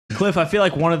Kliff, I feel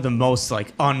like one of the most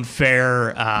like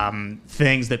unfair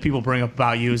things that people bring up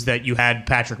about you is that you had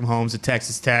Patrick Mahomes at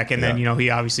Texas Tech, and then he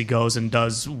obviously goes and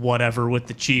does whatever with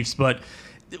the Chiefs. But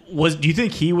do you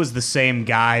think he was the same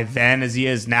guy then as he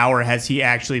is now, or has he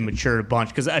actually matured a bunch?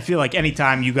 Because I feel like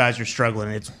anytime you guys are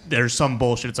struggling, there's some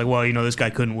bullshit. It's like, well, this guy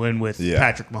couldn't win with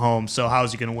Patrick Mahomes, so how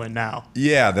is he going to win now?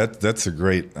 Yeah, that's a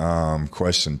great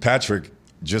question. Patrick,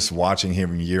 just watching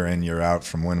him year in, year out,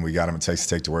 from when we got him at Texas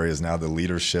Tech to where he is now, the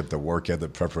leadership, the work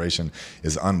ethic, preparation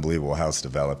is unbelievable how it's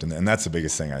developed. And that's the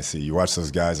biggest thing I see. You watch those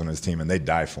guys on his team, and they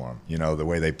die for him. The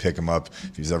way they pick him up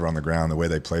if he's ever on the ground, the way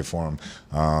they play for him.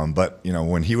 But,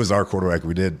 when he was our quarterback,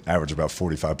 we did average about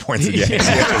 45 points a game.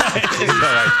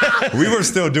 We were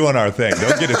still doing our thing.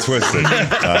 Don't get it twisted.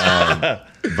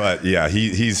 But, yeah,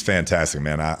 he's fantastic,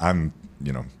 man. I'm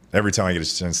every time I get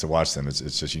a chance to watch them, it's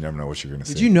just you never know what you're going to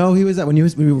see. Did you know he was that when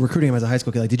we were recruiting him as a high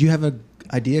school kid? Like, did you have an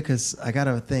idea? Because I got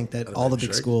to think that all the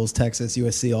big schools, Texas,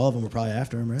 USC, all of them were probably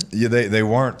after him, right? Yeah, they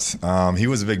weren't. He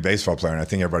was a big baseball player, and I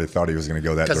think everybody thought he was going to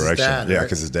go that direction.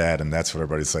 Because his dad, and that's what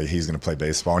everybody's saying. He's going to play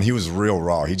baseball, and he was real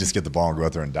raw. He'd just get the ball and go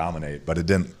out there and dominate, but it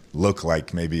didn't look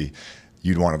like maybe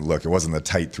you'd want it to look. It wasn't the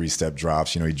tight three-step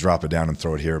drops. He'd drop it down and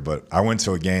throw it here. But I went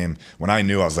to a game when I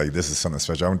knew I was like, this is something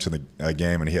special. I went to the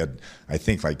game, and he had, I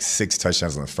think, like 6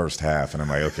 touchdowns in the first half. And I'm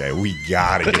like, okay, we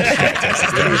got to get this guy Texas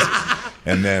Tech.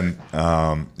 And then,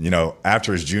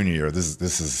 after his junior year, this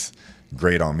is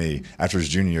great on me. After his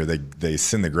junior year, they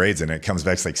send the grades in, and it comes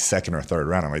back to like second or third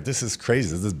round. I'm like, this is crazy.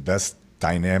 This is the best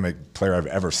dynamic player I've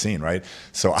ever seen, right?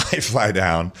 So I fly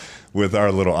down with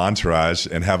our little entourage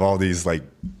and have all these like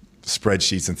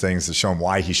spreadsheets and things to show him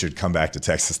why he should come back to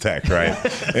Texas Tech, right?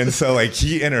 And so like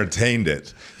he entertained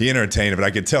it, but I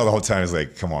could tell the whole time he's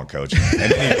like, "Come on, coach."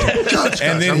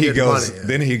 And then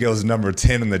he goes number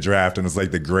 10 in the draft, and it's like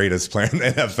the greatest player in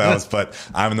the NFL. But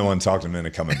I'm the one talking him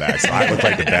into coming back, so I look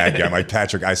like the bad guy. I'm like,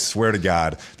 Patrick, I swear to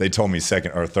God, they told me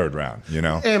second or third round.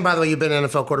 And by the way, you've been an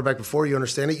NFL quarterback before. You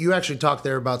understand it. You actually talked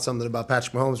there about something about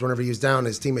Patrick Mahomes. Whenever he was down,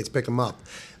 his teammates pick him up.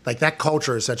 Like that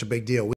culture is such a big deal.